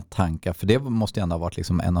går dina tankar? För det måste ändå ha varit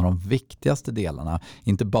liksom en av de viktigaste delarna.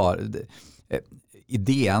 Inte bara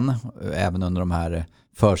idén, även under de här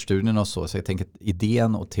förstudierna och så jag tänker att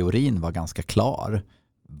idén och teorin var ganska klar.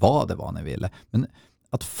 Vad det var ni ville. Men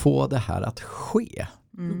att få det här att ske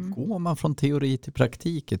Hur går man från teori till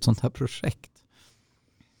praktik i ett sånt här projekt?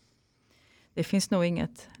 Det finns nog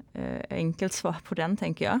inget enkelt svar på den,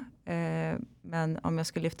 tänker jag. Men om jag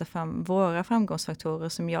skulle lyfta fram våra framgångsfaktorer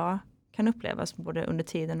som jag kan upplevas både under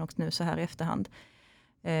tiden och nu så här i efterhand,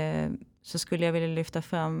 så skulle jag vilja lyfta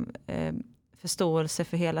fram förståelse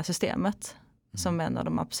för hela systemet som en av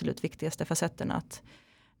de absolut viktigaste facetterna. Att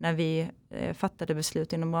när vi fattade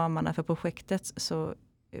beslut inom ramarna för projektet så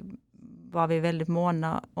var vi väldigt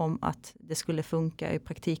måna om att det skulle funka i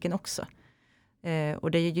praktiken också.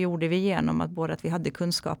 Och det gjorde vi genom att både att vi hade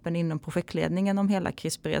kunskapen inom projektledningen om hela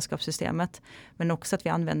krisberedskapssystemet, men också att vi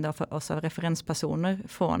använde oss av referenspersoner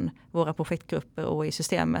från våra projektgrupper och i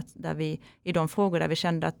systemet där vi i de frågor där vi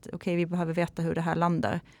kände att okej, vi behöver veta hur det här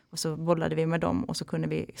landar, och så bollade vi med dem och så kunde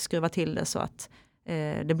vi skruva till det så att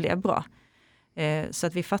det blev bra. Så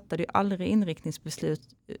att vi fattade ju aldrig inriktningsbeslut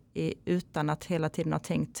utan att hela tiden ha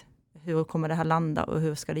tänkt hur kommer det här landa och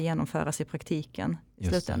hur ska det genomföras i praktiken i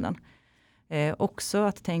slutändan. Också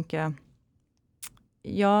att tänka,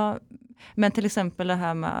 ja, men till exempel det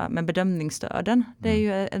här med bedömningsstöden, det är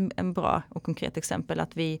ju en bra och konkret exempel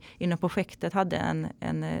att vi inom projektet hade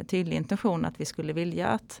en tydlig intention att vi skulle vilja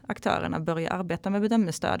att aktörerna börjar arbeta med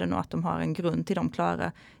bedömningsstöden och att de har en grund till dem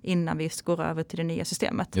klara innan vi går över till det nya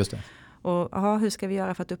systemet. Just det. Och hur ska vi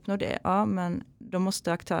göra för att uppnå det? Ja, men då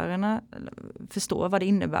måste aktörerna förstå vad det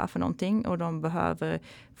innebär för någonting och de behöver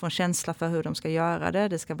få en känsla för hur de ska göra det.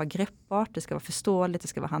 Det ska vara greppbart, det ska vara förståeligt, det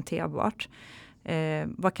ska vara hanterbart.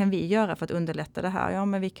 Vad kan vi göra för att underlätta det här? Ja,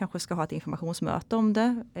 men vi kanske ska ha ett informationsmöte om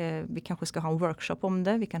det. Vi kanske ska ha en workshop om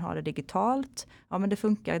det. Vi kan ha det digitalt. Ja, men det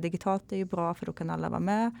funkar. Digitalt är ju bra för då kan alla vara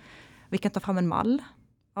med. Vi kan ta fram en mall.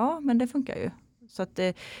 Ja, men det funkar ju. Så att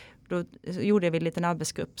då gjorde vi en liten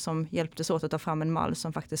arbetsgrupp som hjälptes åt att ta fram en mall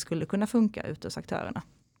som faktiskt skulle kunna funka ute hos aktörerna.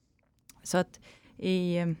 Så att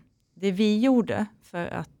det vi gjorde för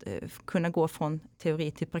att kunna gå från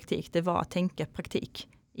teori till praktik, det var att tänka praktik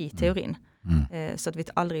i teorin. Så att vi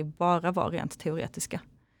aldrig bara var rent teoretiska.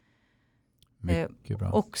 Mycket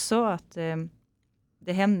bra. Också att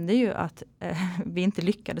det hände ju att vi inte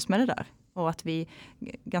lyckades med det där. Och att vi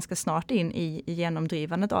ganska snart in i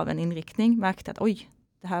genomdrivandet av en inriktning märkte att oj,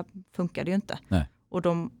 det här funkade ju inte. Nej. Och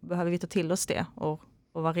då behöver vi ta till oss det och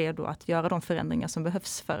vara redo att göra de förändringar som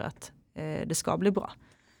behövs för att det ska bli bra.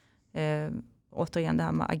 Återigen det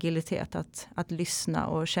här med agilitet, att lyssna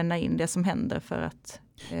och känna in det som händer för att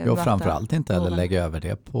framförallt inte heller lägga över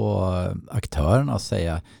det på aktörerna och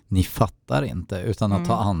säga ni fattar inte, utan att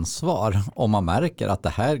ta ansvar om man märker att det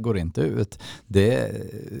här går inte ut.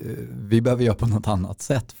 Vi behöver göra på något annat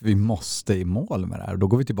sätt. Vi måste i mål med det här. Då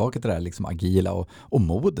går vi tillbaka till det här liksom agila och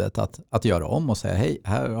modet att göra om och säga hej,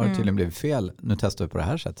 här har det tydligen blivit fel. Nu testar vi på det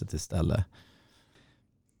här sättet istället.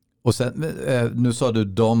 Och sen, nu sa du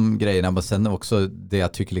de grejerna, men sen också det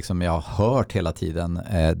jag tycker liksom jag har hört hela tiden,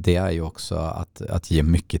 det är ju också att ge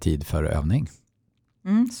mycket tid för övning.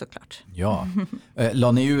 Såklart. Ja.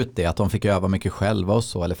 La ni ut det, att de fick öva mycket själva och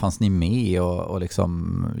så, eller fanns ni med och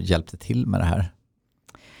liksom hjälpte till med det här?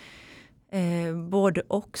 Både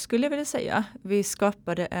och skulle jag vilja säga. Vi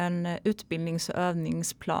skapade en utbildnings- och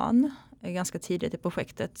övningsplan ganska tidigt i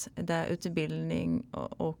projektet där utbildning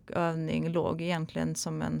och övning låg egentligen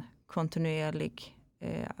som en kontinuerlig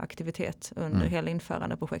aktivitet under hela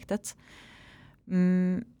införandeprojektet.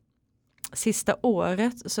 Sista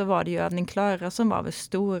året så var det ju övning klara som var vår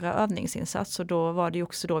stora övningsinsats, och då var det ju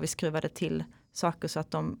också då vi skruvade till saker så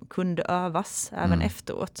att de kunde övas även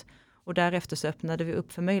efteråt. Och därefter så öppnade vi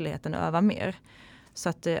upp för möjligheten att öva mer. Så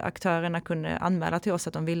att aktörerna kunde anmäla till oss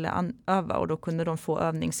att de ville öva, och då kunde de få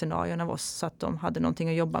övningsscenarion av oss så att de hade någonting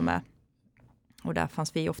att jobba med. Och där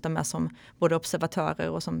fanns vi ofta med som både observatörer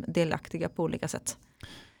och som delaktiga på olika sätt.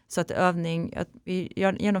 Så att vi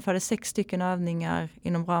genomförde 6 stycken övningar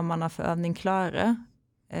inom ramarna för övning klara.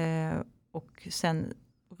 Och sen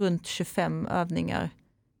runt 25 övningar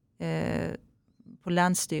på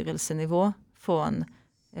länsstyrelsenivå från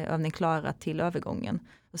övning klara till övergången.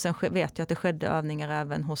 Och sen vet jag att det skedde övningar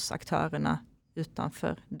även hos aktörerna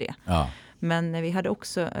utanför det. Ja. Men vi hade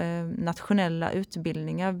också nationella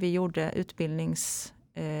utbildningar. Vi gjorde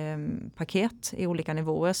utbildningspaket i olika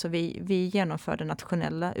nivåer. Så vi genomförde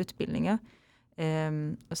nationella utbildningar.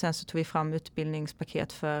 Och sen så tog vi fram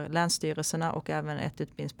utbildningspaket för länsstyrelserna och även ett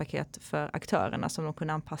utbildningspaket för aktörerna som de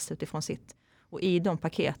kunde anpassa utifrån sitt. Och i de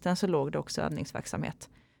paketen så låg det också övningsverksamhet.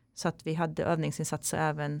 Så att vi hade övningsinsatser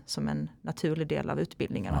även som en naturlig del av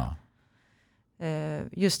utbildningarna. Ja.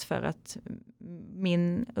 Just för att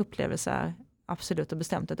min upplevelse är absolut och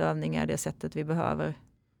bestämt att övning är det sättet vi behöver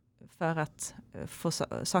för att få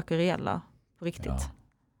saker reella på riktigt. Ja.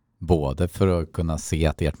 Både för att kunna se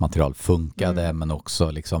att ert material funkade men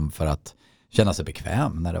också liksom för att känna sig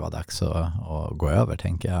bekväm när det var dags att gå över,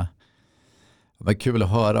 tänker jag. Det var kul att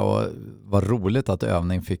höra och vad roligt att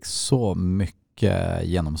övning fick så mycket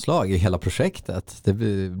genomslag i hela projektet. Det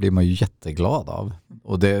blir man ju jätteglad av.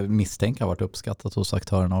 Och det misstänker har varit uppskattat hos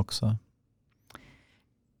aktörerna också.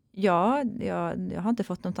 Ja, jag har inte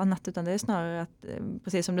fått något annat, utan det är snarare att,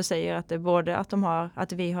 precis som du säger, att det är både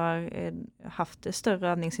att vi har haft större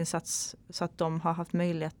övningsinsats så att de har haft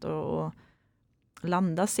möjlighet att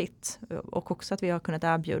landa sitt, och också att vi har kunnat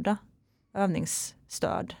erbjuda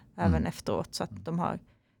övningsstöd även efteråt, så att de har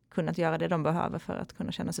kunnat göra det de behöver för att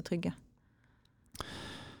kunna känna sig trygga.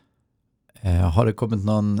 Har det kommit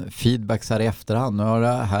någon feedback så här i efterhand? Nu har det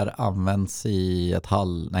här använts i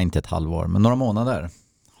inte ett halvår, men några månader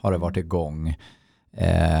har det varit igång.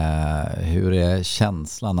 Hur är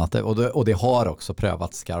känslan? Och det har också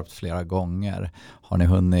prövats skarpt flera gånger. Har ni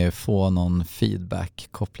hunnit få någon feedback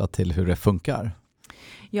kopplat till hur det funkar?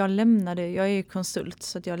 Jag är ju konsult,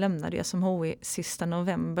 så att jag lämnade det som HI sista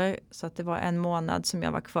november. Så att det var en månad som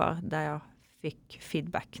jag var kvar där jag fick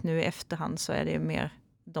feedback. Nu i efterhand så är det mer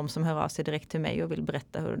de som hör av sig direkt till mig och vill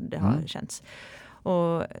berätta hur det har känts.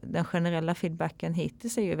 Och den generella feedbacken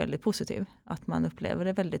hittills är ju väldigt positiv. Att man upplever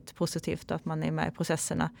det väldigt positivt och att man är med i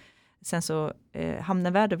processerna. Sen så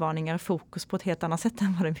hamnar vädervarningar i fokus på ett helt annat sätt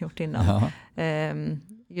än vad de gjort innan. Ja.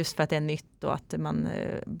 Just för att det är nytt och att man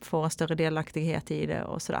får en större delaktighet i det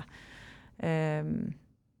och sådär.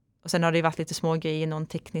 Och sen har det varit lite små grejer, någon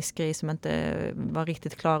teknisk grej som inte var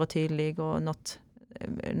riktigt klar och tydlig och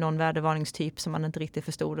någon vädervarningstyp som man inte riktigt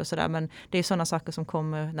förstod och sådär. Men det är sådana saker som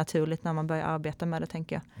kommer naturligt när man börjar arbeta med det,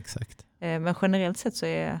 tänker jag. Exakt. Men generellt sett så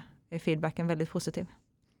är feedbacken väldigt positiv.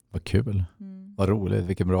 Vad kul. Vad roligt.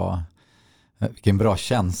 Vilken bra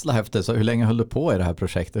känsla efter. Så hur länge höll du på i det här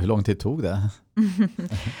projektet? Hur lång tid tog det?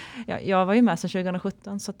 Ja, jag var ju med sedan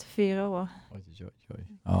 2017, så 4 år. Oj.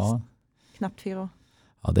 Ja. Knappt 4 år.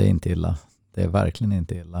 Ja, det är inte illa. Det är verkligen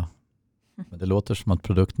inte illa. Men det låter som att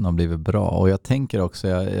produkten har blivit bra. Och jag tänker också,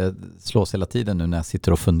 jag slås hela tiden nu när jag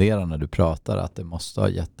sitter och funderar när du pratar, att det måste ha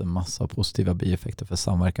gett en massa positiva bieffekter för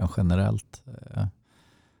samverkan generellt.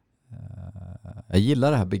 Jag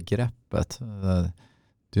gillar det här begreppet.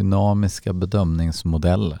 Dynamiska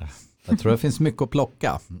bedömningsmodeller. Jag tror det finns mycket att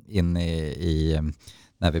plocka in i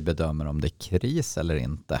när vi bedömer om det är kris eller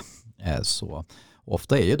inte. Så.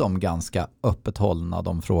 Ofta är ju de ganska öppet hållna,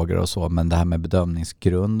 de frågor och så, men det här med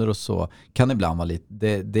bedömningsgrunder och så kan ibland vara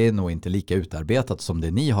lite, det är nog inte lika utarbetat som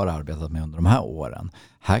det ni har arbetat med under de här åren.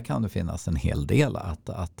 Här kan det finnas en hel del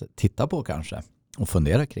att titta på kanske och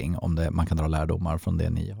fundera kring om man kan dra lärdomar från det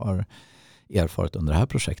ni har erfarit under det här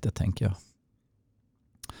projektet, tänker jag.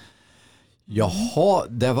 Jaha,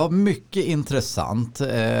 det var mycket intressant.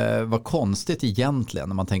 Vad konstigt egentligen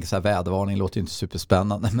när man tänker så här, vädervarning låter ju inte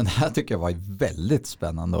superspännande, men det här tycker jag var väldigt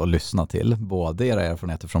spännande att lyssna till. Både era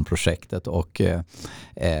erfarenheter från projektet och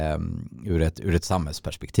ur ett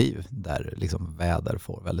samhällsperspektiv där liksom väder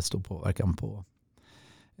får väldigt stor påverkan på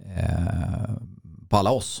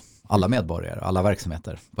alla oss, alla medborgare, alla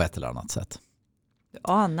verksamheter på ett eller annat sätt. Du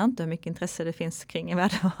anar inte hur mycket intresse det finns kring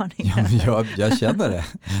vädervarningar. Ja, jag känner det.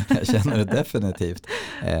 Jag känner det definitivt.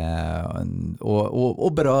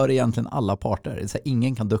 Och berör egentligen alla parter. Så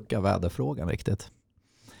ingen kan ducka väderfrågan riktigt.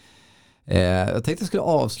 Jag tänkte jag skulle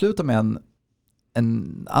avsluta med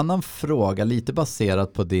en annan fråga, lite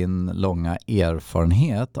baserat på din långa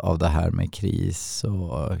erfarenhet av det här med kris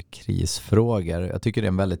och krisfrågor. Jag tycker det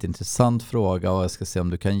är en väldigt intressant fråga och jag ska se om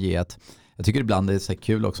du kan ge jag tycker ibland det är så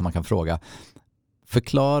kul också, man kan fråga.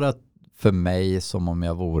 Förklara för mig som om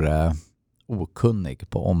jag vore okunnig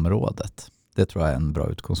på området. Det tror jag är en bra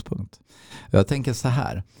utgångspunkt. Jag tänker så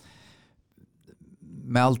här.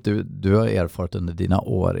 Med allt du har erfarit under dina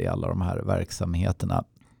år i alla de här verksamheterna.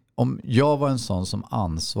 Om jag var en sån som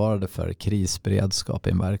ansvarade för krisberedskap i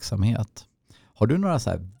en verksamhet. Har du några så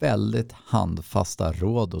här väldigt handfasta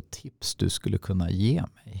råd och tips du skulle kunna ge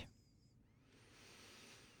mig?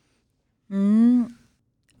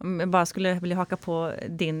 Jag bara skulle vilja haka på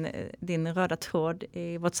din röda tråd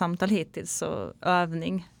i vårt samtal hittills. Så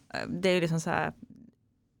övning, det är ju liksom så här,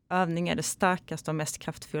 övning är det starkaste och mest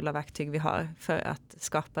kraftfulla verktyg vi har för att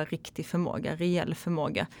skapa riktig förmåga, reell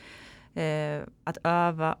förmåga. Att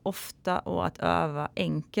öva ofta och att öva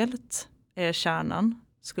enkelt är kärnan,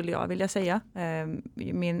 skulle jag vilja säga.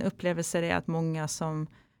 Min upplevelse är att många som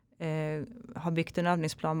har byggt en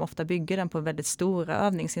övningsplan ofta bygger den på väldigt stora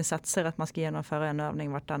övningsinsatser, att man ska genomföra en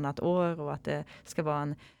övning vartannat år och att det ska vara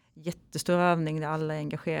en jättestor övning där alla är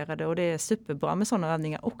engagerade, och det är superbra med sådana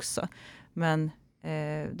övningar också, men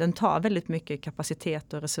den tar väldigt mycket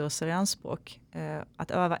kapacitet och resurser i anspråk.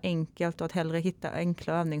 Att öva enkelt och att hellre hitta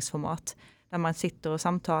enkla övningsformat där man sitter och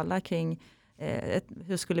samtalar kring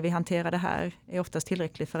hur skulle vi hantera det här är oftast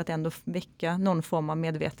tillräckligt för att ändå väcka någon form av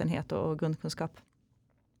medvetenhet och grundkunskap.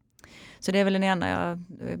 Så det är väl den ena.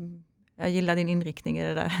 Jag gillar din inriktning i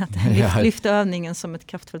det där. Att lyfta övningen som ett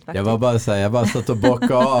kraftfullt verktyg. Jag bara satt och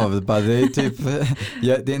bockade av. Det är typ,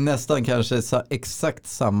 det är nästan kanske exakt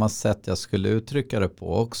samma sätt jag skulle uttrycka det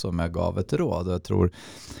på också om jag gav ett råd. Jag tror,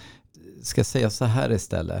 ska jag säga så här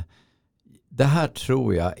istället. Det här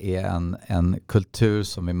tror jag är en kultur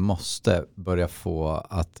som vi måste börja få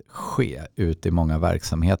att ske ut i många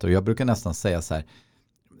verksamheter. Och jag brukar nästan säga så här,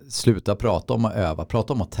 sluta prata om att öva,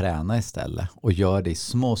 prata om att träna istället. Och gör det i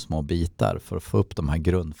små bitar för att få upp de här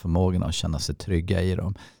grundförmågorna och känna sig trygga i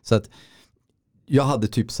dem. Så att jag hade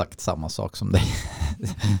typ sagt samma sak som dig.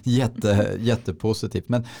 Jättepositivt.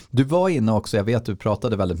 Men du var inne också, jag vet du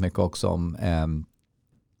pratade väldigt mycket också om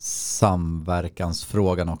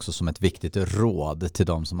samverkansfrågan också som ett viktigt råd till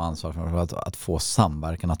de som ansvarar för att få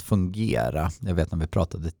samverkan att fungera. Jag vet när vi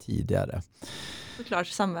pratade tidigare. Såklart,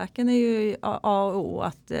 samverkan är ju A och O,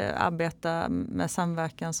 att arbeta med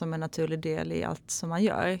samverkan som en naturlig del i allt som man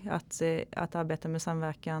gör. Att arbeta med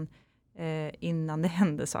samverkan innan det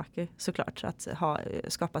händer saker, såklart. Att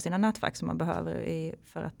skapa sina nätverk som man behöver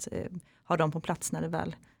för att ha dem på plats när det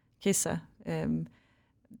väl krisar.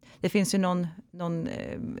 Det finns ju någon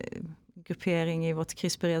gruppering i vårt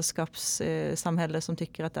krisberedskapssamhälle som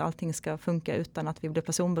tycker att allting ska funka utan att vi blir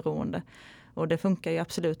personberoende. Och det funkar ju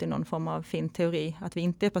absolut i någon form av fin teori att vi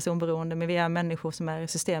inte är personberoende, men vi är människor som är i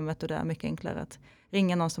systemet och det är mycket enklare att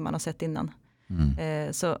ringa någon som man har sett innan.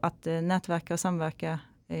 Så att nätverka och samverka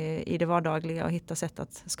i det vardagliga och hitta sätt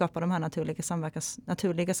att skapa de här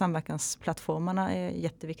naturliga samverkansplattformarna är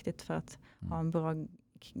jätteviktigt för att ha en bra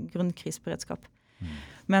grundkrisberedskap.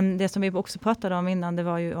 Men det som vi också pratade om innan, det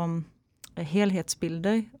var ju om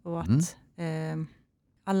helhetsbilder och att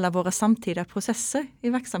alla våra samtida processer i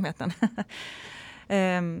verksamheten.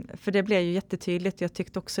 För det blev ju jättetydligt. Jag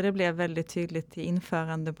tyckte också det blev väldigt tydligt i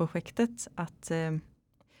införandeprojektet att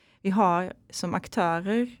vi har som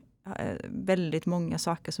aktörer väldigt många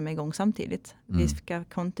saker som är igång samtidigt. Vi ska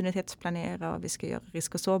kontinuitetsplanera och vi ska göra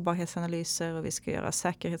risk- och sårbarhetsanalyser och vi ska göra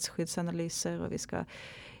säkerhetsskyddsanalyser och vi ska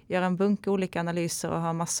göra en bunke olika analyser och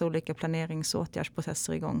ha massa olika planerings- och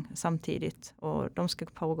åtgärdsprocesser igång samtidigt. Och de ska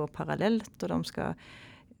pågå parallellt och de ska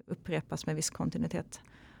upprepas med viss kontinuitet.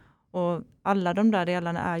 Och alla de där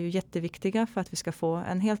delarna är ju jätteviktiga för att vi ska få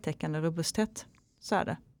en heltäckande robusthet. Så är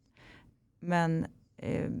det. Men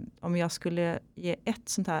om jag skulle ge ett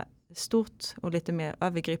sånt här stort och lite mer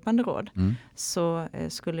övergripande råd så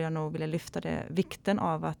skulle jag nog vilja lyfta vikten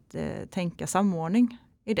av att tänka samordning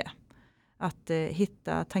i det. Att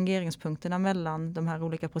hitta tangeringspunkterna mellan de här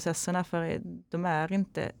olika processerna, för de är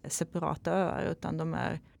inte separata öar utan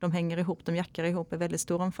de hänger ihop, de jackar ihop i väldigt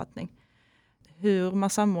stor omfattning. Hur man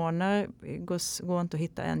samordnar går inte att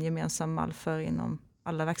hitta en gemensam mall för inom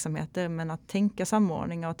alla verksamheter, men att tänka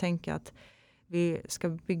samordning och tänka att vi ska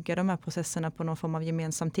bygga de här processerna på någon form av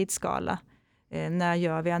gemensam tidsskala. När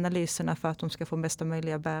gör vi analyserna för att de ska få bästa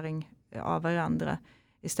möjliga bäring av varandra?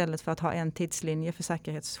 Istället för att ha en tidslinje för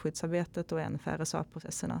säkerhetsskyddsarbetet och en för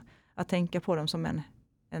RSA-processerna. Att tänka på dem som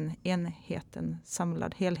en enhet, en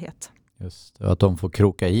samlad helhet. Just det, att de får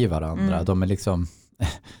kroka i varandra. De är liksom,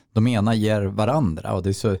 de ena ger varandra och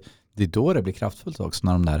det är då det blir kraftfullt också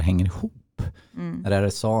när de där hänger ihop. När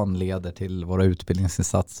RSA leder till våra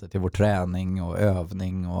utbildningsinsatser, till vår träning och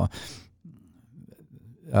övning. Och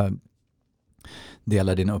jag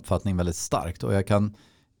delar din uppfattning väldigt starkt och jag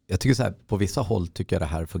tycker så här, på vissa håll tycker jag det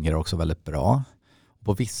här fungerar också väldigt bra.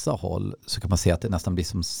 På vissa håll så kan man se att det nästan blir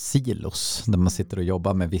som silos. Där man sitter och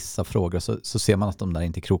jobbar med vissa frågor så ser man att de där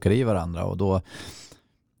inte krokar i varandra. Och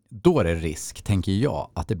då är det risk, tänker jag,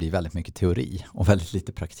 att det blir väldigt mycket teori och väldigt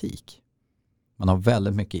lite praktik. Man har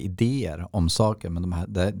väldigt mycket idéer om saker, men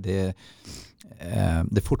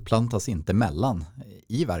det fortplantas inte mellan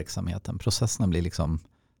i verksamheten. Processerna blir liksom,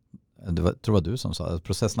 jag tror det var du som sa att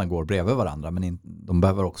processerna går bredvid varandra, men de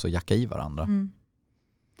behöver också jacka i varandra.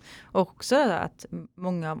 Och också att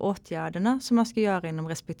många av åtgärderna som man ska göra inom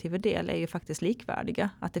respektive del är ju faktiskt likvärdiga.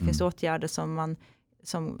 Att det finns åtgärder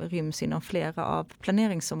som ryms inom flera av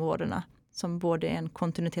planeringsområdena. Som både är en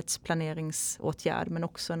kontinuitetsplaneringsåtgärd men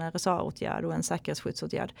också en RSA-åtgärd och en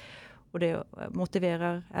säkerhetsskyddsåtgärd. Och det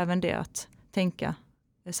motiverar även det att tänka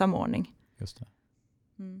samordning. Just det.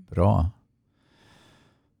 Bra.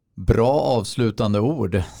 Bra avslutande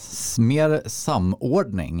ord. Mer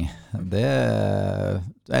samordning.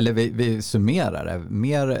 Vi summerar det.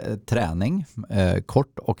 Mer träning,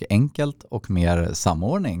 kort och enkelt, och mer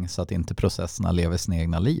samordning så att inte processerna lever sina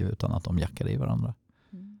egna liv utan att de jackar i varandra.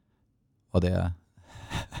 Och det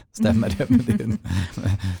stämmer det med din?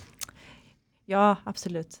 Ja,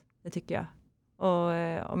 absolut. Det tycker jag.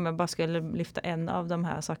 Och om jag bara skulle lyfta en av de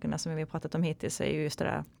här sakerna som vi har pratat om hittills, är ju just det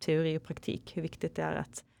där teori och praktik. Hur viktigt det är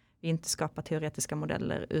att vi inte skapar teoretiska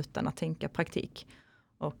modeller utan att tänka praktik.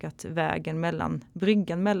 Och att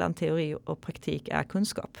bryggan mellan teori och praktik är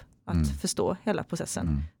kunskap. Att förstå hela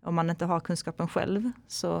processen. Om man inte har kunskapen själv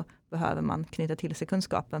så behöver man knyta till sig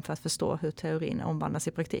kunskapen för att förstå hur teorin omvandlas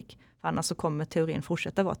i praktik. För annars så kommer teorin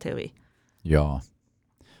fortsätta vara teori. Ja.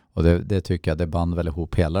 Och det tycker jag, det band väl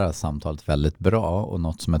ihop hela det här samtalet väldigt bra, och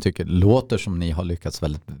något som jag tycker låter som ni har lyckats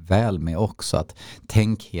väldigt väl med också, att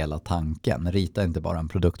tänk hela tanken, rita inte bara en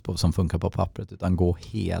produkt som funkar på pappret utan gå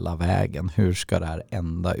hela vägen. Hur ska det här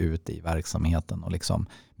ända ut i verksamheten och liksom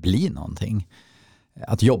bli någonting?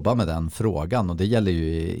 Att jobba med den frågan, och det gäller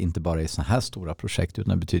ju inte bara i såna här stora projekt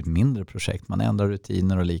utan betydligt mindre projekt. Man ändrar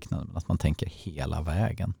rutiner och liknande, men att man tänker hela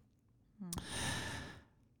vägen.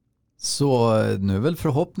 Så nu är väl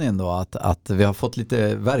förhoppningen då att vi har fått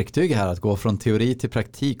lite verktyg här att gå från teori till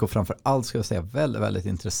praktik, och framför allt ska jag säga väldigt, väldigt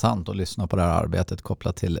intressant att lyssna på det här arbetet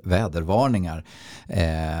kopplat till vädervarningar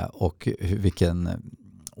och vilken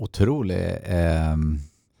otrolig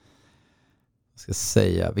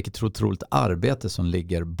vilket otroligt arbete som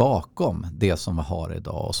ligger bakom det som vi har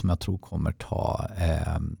idag, och som jag tror kommer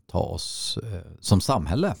ta oss som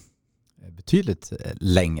samhälle betydligt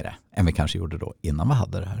längre än vi kanske gjorde då innan vi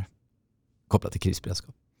hade det här kopplat till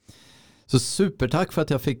krisberedskap. Så supertack för att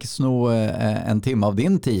jag fick sno en timme av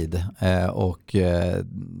din tid, och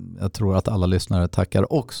jag tror att alla lyssnare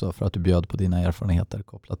tackar också för att du bjöd på dina erfarenheter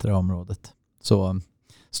kopplat till det här området. Så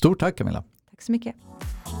stort tack, Camilla. Tack så mycket.